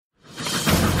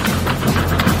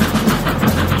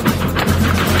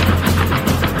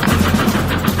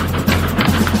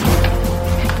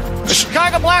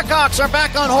Blackhawks are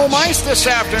back on home ice this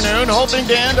afternoon, hoping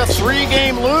to end a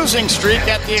 3-game losing streak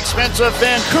at the expense of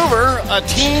Vancouver, a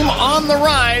team on the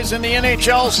rise in the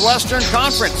NHL's Western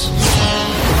Conference.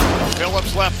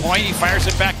 Phillips left point, he fires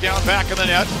it back down, back of the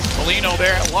net. Foligno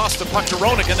there, lost the puck to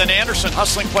Roenick, and then Anderson,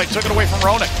 hustling play, took it away from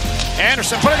Roenick.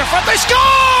 Anderson put it in front, they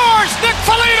scores! Nick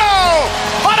Foligno!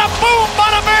 Bada boom,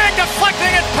 bada bang, deflecting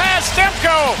it past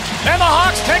Demko. And the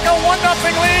Hawks take a 1-0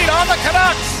 lead on the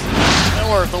Canucks.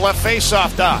 Miller at the left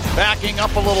faceoff dot, backing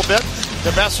up a little bit.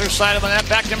 The Besser side of the net,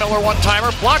 back to Miller,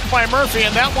 one-timer, blocked by Murphy,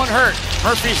 and that one hurt.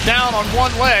 Murphy's down on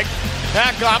one leg,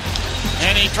 back up,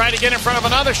 and he tried to get in front of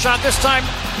another shot. This time,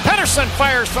 Pettersson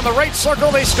fires from the right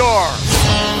circle, they score.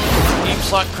 Team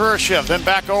slot Kurashev, then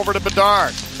back over to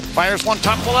Bedard. Fires one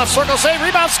top of the left circle, save,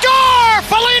 rebound, score!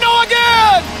 Foligno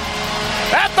again!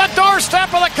 At the doorstep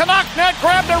of the Canuck net,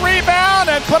 grabbed a rebound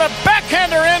and put a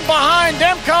backhander in behind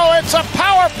Demko. It's a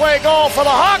power play goal for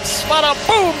the Hawks. Bada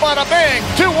boom, bada bing.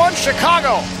 2-1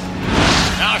 Chicago.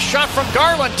 Now a shot from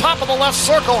Garland, top of the left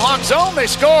circle, Hawk zone, they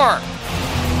score.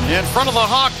 In front of the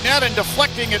Hawk net and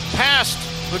deflecting it past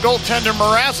the goaltender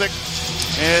Mrazek,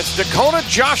 it's Dakota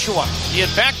Joshua. He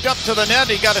had backed up to the net.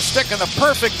 He got a stick in the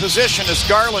perfect position as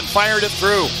Garland fired it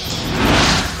through.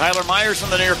 Tyler Myers in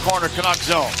the near corner, Canuck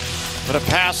zone. But a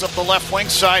pass up the left wing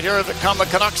side. Here come the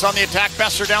Canucks on the attack.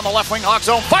 Besser down the left wing, Hawk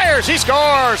zone, fires, he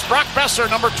scores! Brock Besser,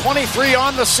 number 23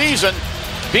 on the season,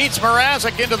 beats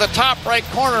Mrazek into the top right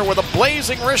corner with a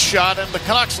blazing wrist shot, and the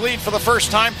Canucks lead for the first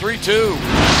time 3-2.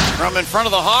 From in front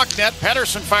of the Hawk net,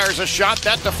 Pettersson fires a shot.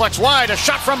 That deflects wide. A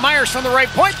shot from Myers from the right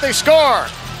point. They score.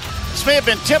 This may have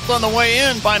been tipped on the way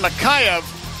in by Mikheyev,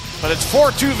 but it's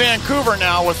 4-2 Vancouver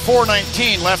now with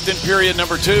 4:19 left in period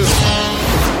number 2.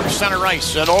 Center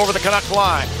ice and over the Canuck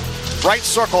line. Right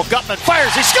circle, Gutman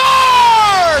fires. He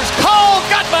scores! Cole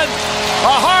Gutman!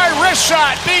 A hard wrist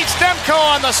shot beats Demko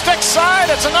on the stick side.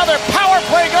 It's another power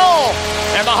play goal.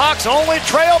 And the Hawks only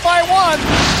trail by 1.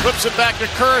 Flips it back to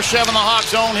Kurashev in the Hawk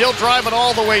zone. He'll drive it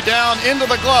all the way down into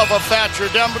the glove of Thatcher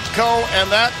Demko,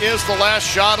 and that is the last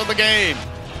shot of the game.